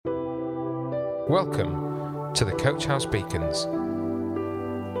Welcome to the Coach House Beacons.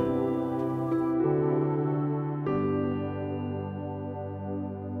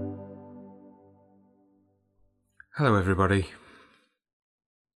 Hello everybody.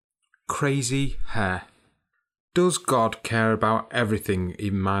 Crazy hair. Does God care about everything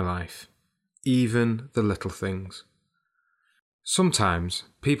in my life? Even the little things? Sometimes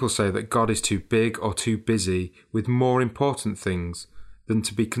people say that God is too big or too busy with more important things than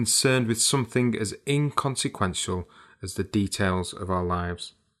to be concerned with something as inconsequential as the details of our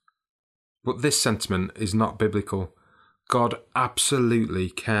lives. But this sentiment is not biblical. God absolutely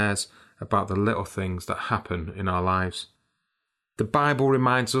cares about the little things that happen in our lives. The Bible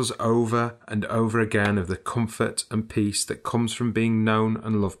reminds us over and over again of the comfort and peace that comes from being known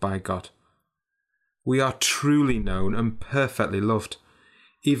and loved by God. We are truly known and perfectly loved,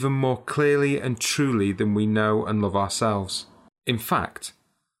 even more clearly and truly than we know and love ourselves. In fact,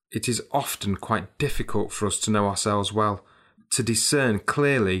 it is often quite difficult for us to know ourselves well, to discern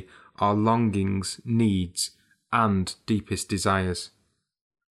clearly our longings, needs, and deepest desires.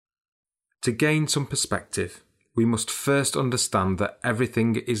 To gain some perspective, we must first understand that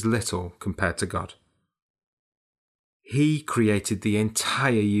everything is little compared to God. He created the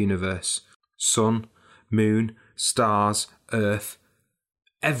entire universe, sun, moon, stars, earth,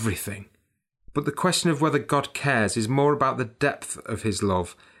 everything. But the question of whether God cares is more about the depth of his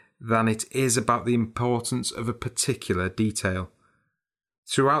love than it is about the importance of a particular detail.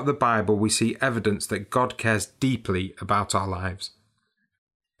 Throughout the Bible, we see evidence that God cares deeply about our lives.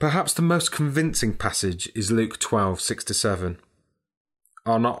 Perhaps the most convincing passage is Luke 12:6-7.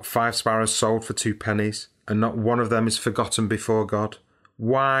 Are not 5 sparrows sold for 2 pennies, and not one of them is forgotten before God?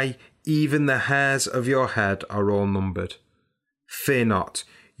 Why, even the hairs of your head are all numbered. Fear not,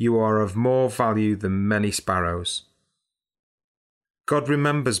 you are of more value than many sparrows. God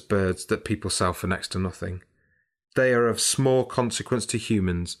remembers birds that people sell for next to nothing. They are of small consequence to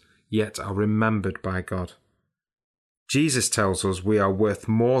humans, yet are remembered by God. Jesus tells us we are worth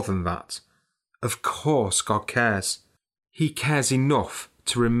more than that. Of course God cares. He cares enough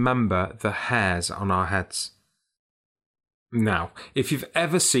to remember the hairs on our heads. Now, if you've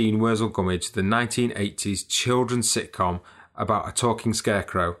ever seen Wurzel Gummidge, the 1980s children's sitcom about a talking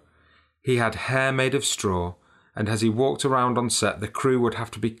scarecrow, he had hair made of straw, and as he walked around on set, the crew would have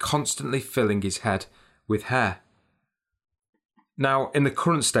to be constantly filling his head with hair. Now, in the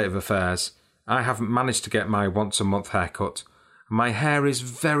current state of affairs, I haven't managed to get my once-a-month haircut. My hair is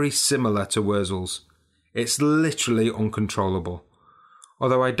very similar to Wurzel's. It's literally uncontrollable,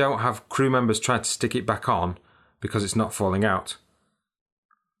 although I don't have crew members trying to stick it back on because it's not falling out.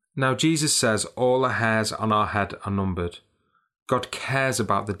 Now, Jesus says all the hairs on our head are numbered. God cares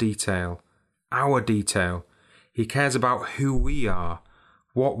about the detail, our detail. He cares about who we are,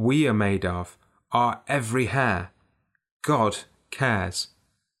 what we are made of, our every hair. God cares.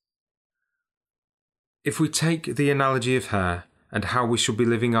 If we take the analogy of hair and how we should be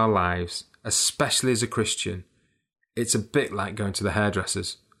living our lives, especially as a Christian, it's a bit like going to the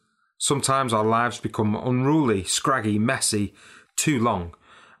hairdressers. Sometimes our lives become unruly, scraggy, messy, too long,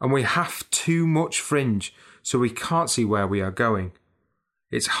 and we have too much fringe, so we can't see where we are going.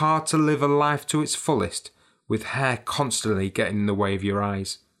 It's hard to live a life to its fullest with hair constantly getting in the way of your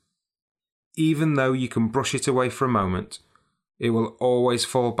eyes. Even though you can brush it away for a moment, it will always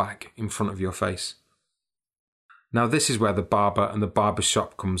fall back in front of your face. Now this is where the barber and the barber's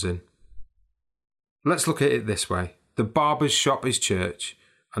shop comes in. Let's look at it this way. The barber's shop is church,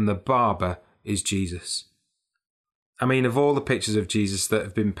 and the barber is Jesus. I mean, of all the pictures of Jesus that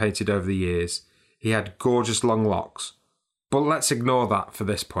have been painted over the years, he had gorgeous long locks. But let's ignore that for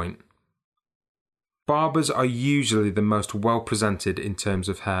this point. Barbers are usually the most well-presented in terms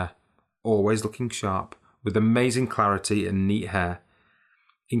of hair, always looking sharp, with amazing clarity and neat hair,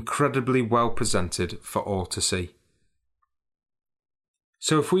 incredibly well-presented for all to see.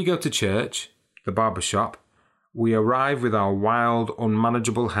 So if we go to church, the barber shop, we arrive with our wild,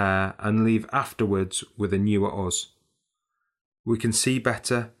 unmanageable hair and leave afterwards with a newer us. We can see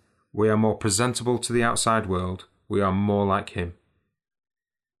better, we are more presentable to the outside world, we are more like him.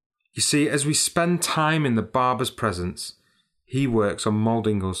 You see, as we spend time in the barber's presence, he works on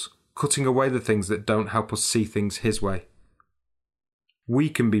moulding us, cutting away the things that don't help us see things his way. We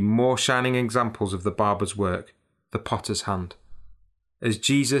can be more shining examples of the barber's work, the potter's hand. As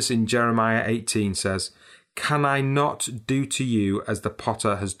Jesus in Jeremiah 18 says, "Can I not do to you as the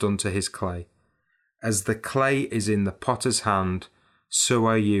potter has done to his clay? As the clay is in the potter's hand, so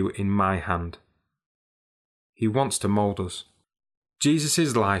are you in my hand." He wants to mould us.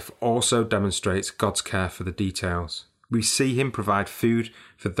 Jesus' life also demonstrates God's care for the details. We see him provide food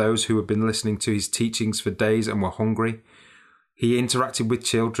for those who had been listening to his teachings for days and were hungry. He interacted with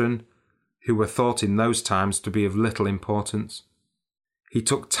children who were thought in those times to be of little importance. He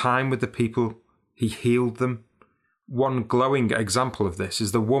took time with the people. He healed them. One glowing example of this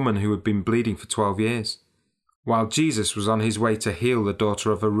is the woman who had been bleeding for 12 years. While Jesus was on his way to heal the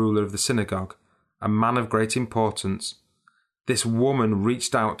daughter of a ruler of the synagogue, a man of great importance, this woman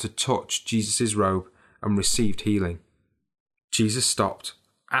reached out to touch Jesus' robe and received healing. Jesus stopped,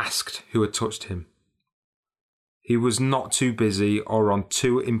 asked who had touched him. He was not too busy or on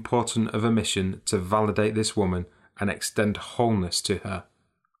too important of a mission to validate this woman and extend wholeness to her.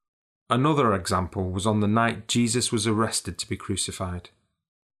 Another example was on the night Jesus was arrested to be crucified.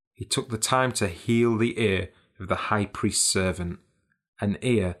 He took the time to heal the ear of the high priest's servant, an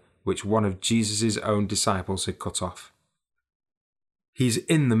ear which one of Jesus' own disciples had cut off. He's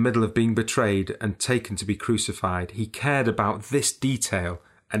in the middle of being betrayed and taken to be crucified. He cared about this detail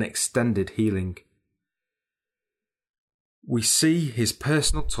and extended healing. We see his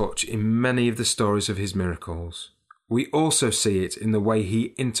personal touch in many of the stories of his miracles. We also see it in the way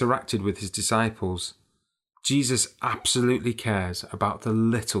he interacted with his disciples. Jesus absolutely cares about the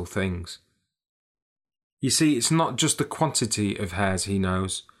little things. You see, it's not just the quantity of hairs he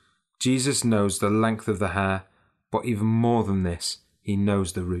knows. Jesus knows the length of the hair, but even more than this, he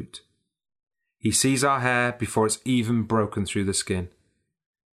knows the root. He sees our hair before it's even broken through the skin.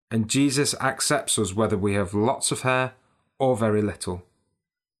 And Jesus accepts us whether we have lots of hair or very little.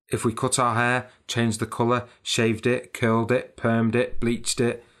 If we cut our hair, changed the colour, shaved it, curled it, permed it, bleached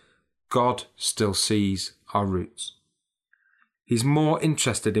it, God still sees our roots. He's more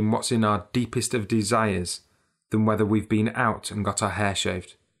interested in what's in our deepest of desires than whether we've been out and got our hair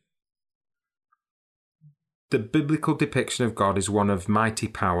shaved. The biblical depiction of God is one of mighty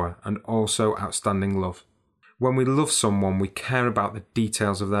power and also outstanding love. When we love someone, we care about the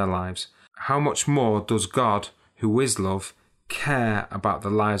details of their lives. How much more does God, who is love, care about the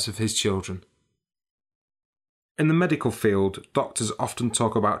lives of his children? In the medical field, doctors often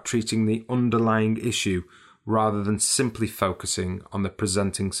talk about treating the underlying issue rather than simply focusing on the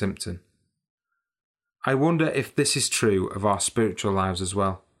presenting symptom. I wonder if this is true of our spiritual lives as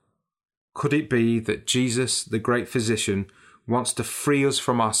well. Could it be that Jesus, the great physician, wants to free us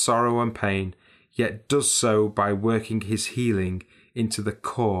from our sorrow and pain, yet does so by working his healing into the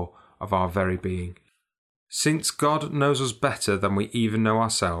core of our very being? Since God knows us better than we even know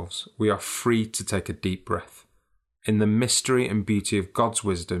ourselves, we are free to take a deep breath. In the mystery and beauty of God's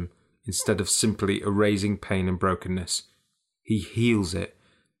wisdom, instead of simply erasing pain and brokenness, he heals it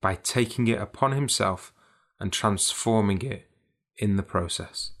by taking it upon himself and transforming it in the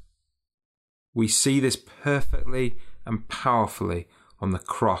process. We see this perfectly and powerfully on the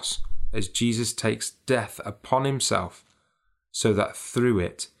cross as Jesus takes death upon himself so that through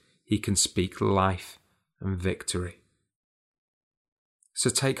it he can speak life and victory. So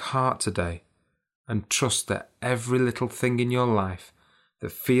take heart today and trust that every little thing in your life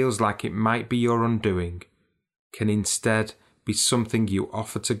that feels like it might be your undoing can instead be something you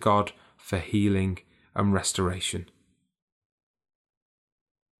offer to God for healing and restoration.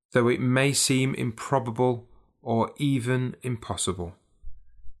 Though it may seem improbable or even impossible,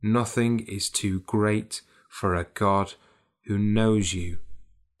 nothing is too great for a God who knows you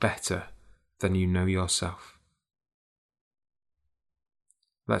better than you know yourself.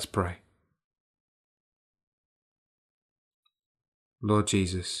 Let's pray. Lord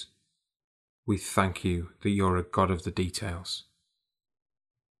Jesus, we thank you that you're a God of the details.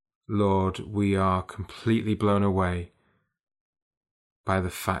 Lord, we are completely blown away by the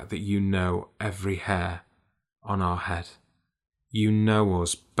fact that you know every hair on our head. You know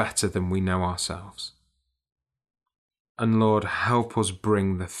us better than we know ourselves. And Lord, help us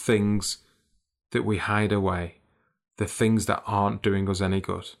bring the things that we hide away, the things that aren't doing us any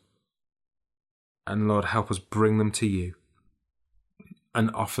good. And Lord, help us bring them to you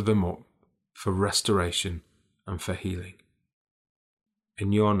and offer them up for restoration and for healing.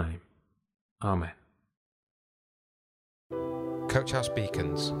 In your name, Amen. Coach House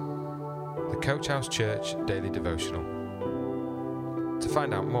Beacons, the Coach House Church Daily Devotional. To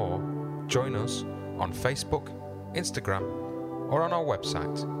find out more, join us on Facebook, Instagram, or on our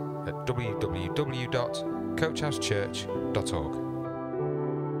website at www.coachhousechurch.org.